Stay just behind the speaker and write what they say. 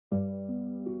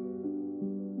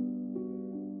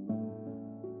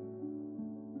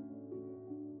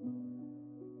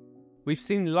We've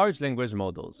seen large language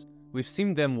models. We've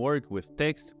seen them work with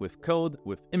text, with code,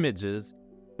 with images,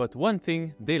 but one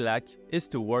thing they lack is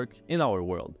to work in our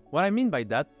world. What I mean by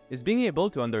that is being able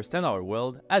to understand our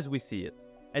world as we see it,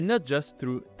 and not just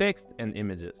through text and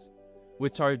images,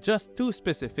 which are just two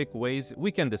specific ways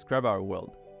we can describe our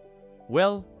world.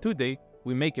 Well, today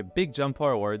we make a big jump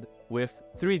forward with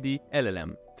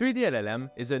 3D-LLM. 3D-LLM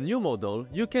is a new model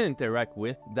you can interact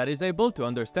with that is able to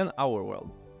understand our world.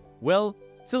 Well,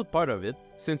 still part of it,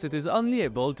 since it is only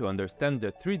able to understand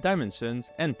the 3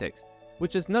 dimensions and text,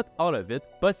 which is not all of it,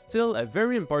 but still a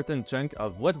very important chunk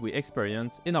of what we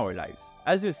experience in our lives.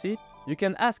 As you see, you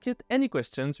can ask it any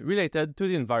questions related to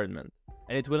the environment,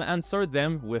 and it will answer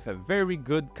them with a very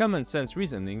good common sense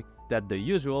reasoning that the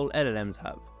usual LLMs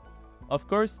have. Of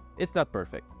course, it's not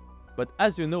perfect, but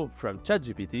as you know from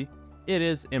ChatGPT, it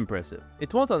is impressive.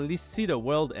 It won't only see the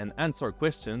world and answer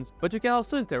questions, but you can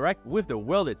also interact with the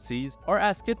world it sees or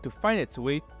ask it to find its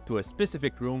way to a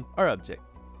specific room or object.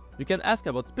 You can ask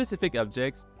about specific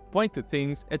objects, point to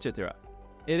things, etc.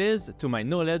 It is, to my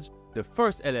knowledge, the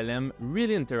first LLM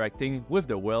really interacting with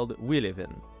the world we live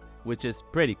in, which is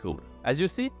pretty cool. As you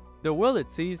see, the world it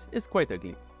sees is quite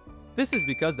ugly. This is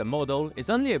because the model is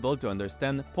only able to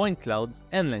understand point clouds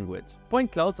and language.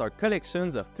 Point clouds are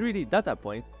collections of 3D data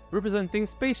points representing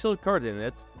spatial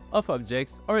coordinates of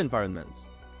objects or environments.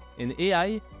 In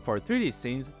AI, for 3D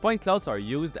scenes, point clouds are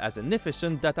used as an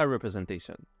efficient data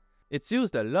representation. It's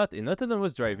used a lot in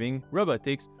autonomous driving,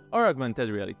 robotics, or augmented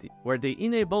reality, where they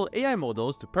enable AI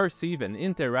models to perceive and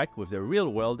interact with the real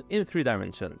world in 3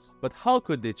 dimensions. But how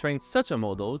could they train such a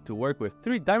model to work with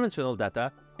 3-dimensional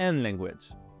data and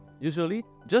language? Usually,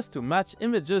 just to match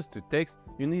images to text,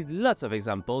 you need lots of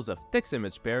examples of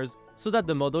text-image pairs so that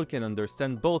the model can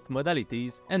understand both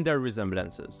modalities and their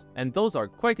resemblances. And those are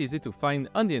quite easy to find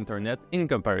on the internet in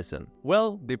comparison.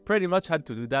 Well, they pretty much had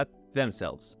to do that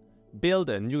themselves.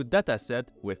 Build a new dataset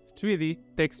with 3D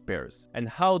text pairs. And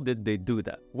how did they do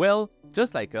that? Well,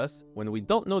 just like us, when we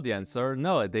don't know the answer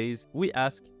nowadays, we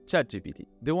ask ChatGPT.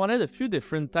 They wanted a few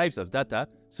different types of data,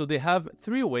 so they have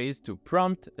 3 ways to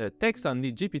prompt a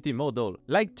text-only GPT model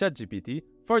like ChatGPT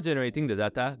for generating the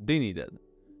data they needed.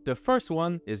 The first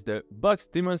one is the box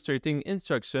demonstrating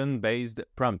instruction-based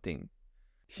prompting.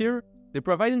 Here, they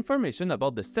provide information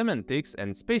about the semantics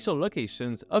and spatial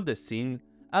locations of the scene,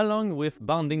 along with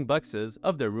bounding boxes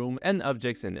of the room and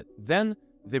objects in it. Then,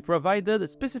 they provided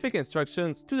specific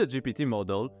instructions to the GPT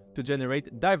model to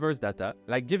generate diverse data,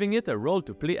 like giving it a role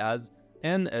to play as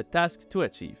and a task to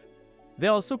achieve. They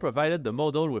also provided the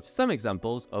model with some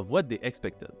examples of what they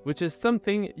expected, which is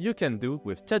something you can do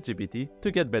with ChatGPT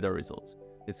to get better results.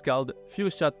 It's called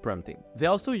few-shot prompting. They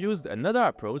also used another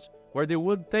approach where they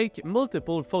would take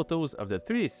multiple photos of the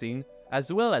 3D scene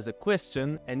as well as a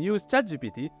question and use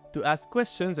ChatGPT to ask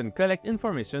questions and collect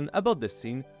information about the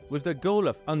scene with the goal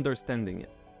of understanding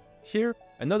it. Here,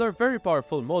 another very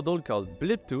powerful model called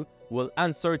Blip2 will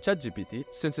answer ChatGPT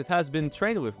since it has been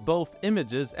trained with both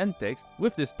images and text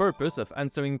with this purpose of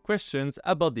answering questions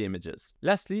about the images.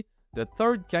 Lastly, the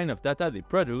third kind of data they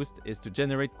produced is to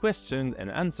generate question and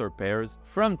answer pairs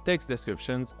from text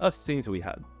descriptions of scenes we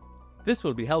had. This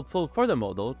will be helpful for the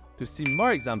model to see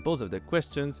more examples of the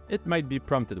questions it might be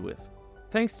prompted with.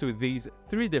 Thanks to these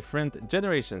 3 different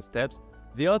generation steps,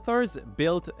 the authors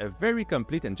built a very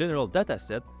complete and general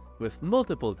dataset with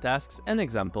multiple tasks and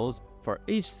examples for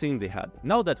each scene they had.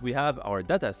 Now that we have our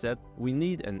dataset, we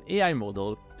need an AI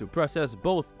model to process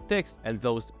both text and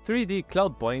those 3D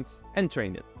cloud points and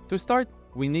train it. To start,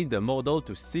 we need the model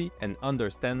to see and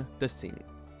understand the scene.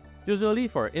 Usually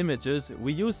for images,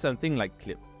 we use something like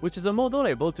Clip, which is a model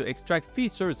able to extract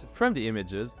features from the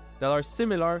images that are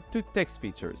similar to text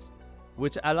features,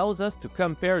 which allows us to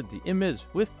compare the image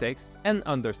with text and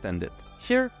understand it.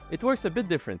 Here, it works a bit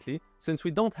differently since we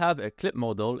don't have a clip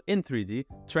model in 3D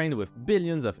trained with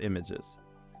billions of images.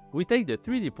 We take the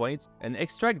 3D points and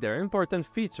extract their important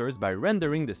features by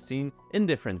rendering the scene in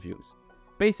different views,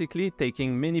 basically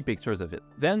taking many pictures of it.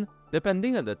 Then,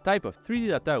 depending on the type of 3D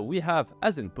data we have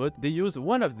as input, they use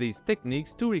one of these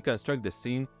techniques to reconstruct the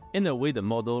scene in a way the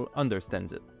model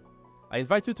understands it. I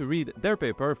invite you to read their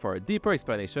paper for a deeper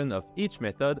explanation of each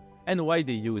method and why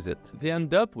they use it. They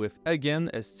end up with, again,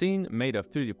 a scene made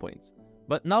of 3D points.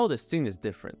 But now the scene is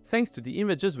different. Thanks to the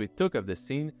images we took of the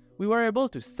scene, we were able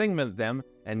to segment them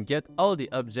and get all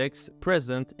the objects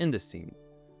present in the scene,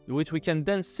 which we can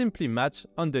then simply match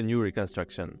on the new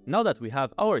reconstruction. Now that we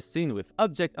have our scene with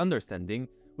object understanding,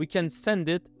 we can send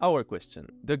it our question.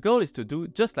 The goal is to do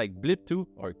just like Blip2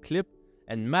 or Clip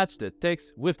and match the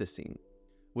text with the scene.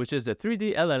 which is the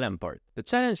 3D-LLM part. The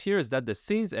challenge here is that the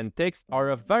scenes and text are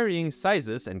of varying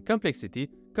sizes and complexity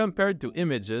compared to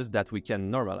images that we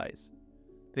can normalize.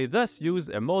 They thus use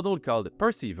a model called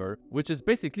Perceiver, which is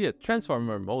basically a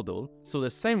transformer model, so the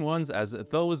same ones as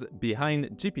those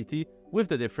behind GPT, with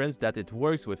the difference that it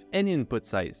works with any input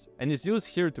size, and is used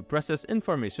here to process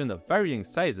information of varying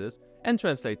sizes and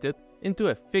translate it into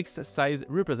a fixed size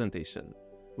representation,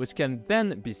 which can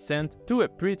then be sent to a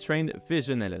pre-trained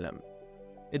vision LLM.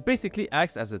 It basically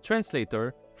acts as a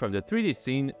translator from the 3D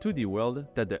scene to the world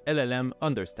that the LLM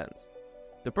understands.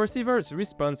 The perceiver's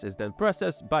response is then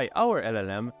processed by our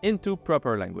LLM into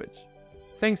proper language.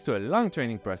 Thanks to a long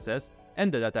training process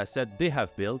and the dataset they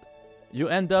have built, you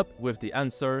end up with the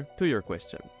answer to your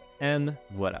question. And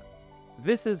voila.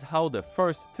 This is how the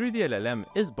first 3D LLM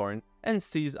is born and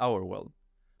sees our world.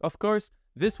 Of course,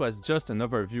 this was just an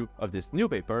overview of this new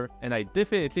paper, and I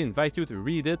definitely invite you to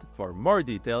read it for more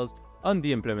details on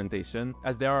the implementation,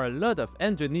 as there are a lot of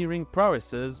engineering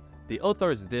prowesses the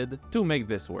authors did to make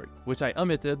this work, which I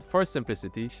omitted for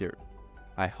simplicity here.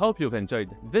 I hope you've enjoyed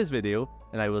this video,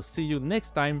 and I will see you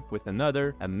next time with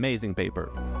another amazing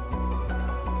paper.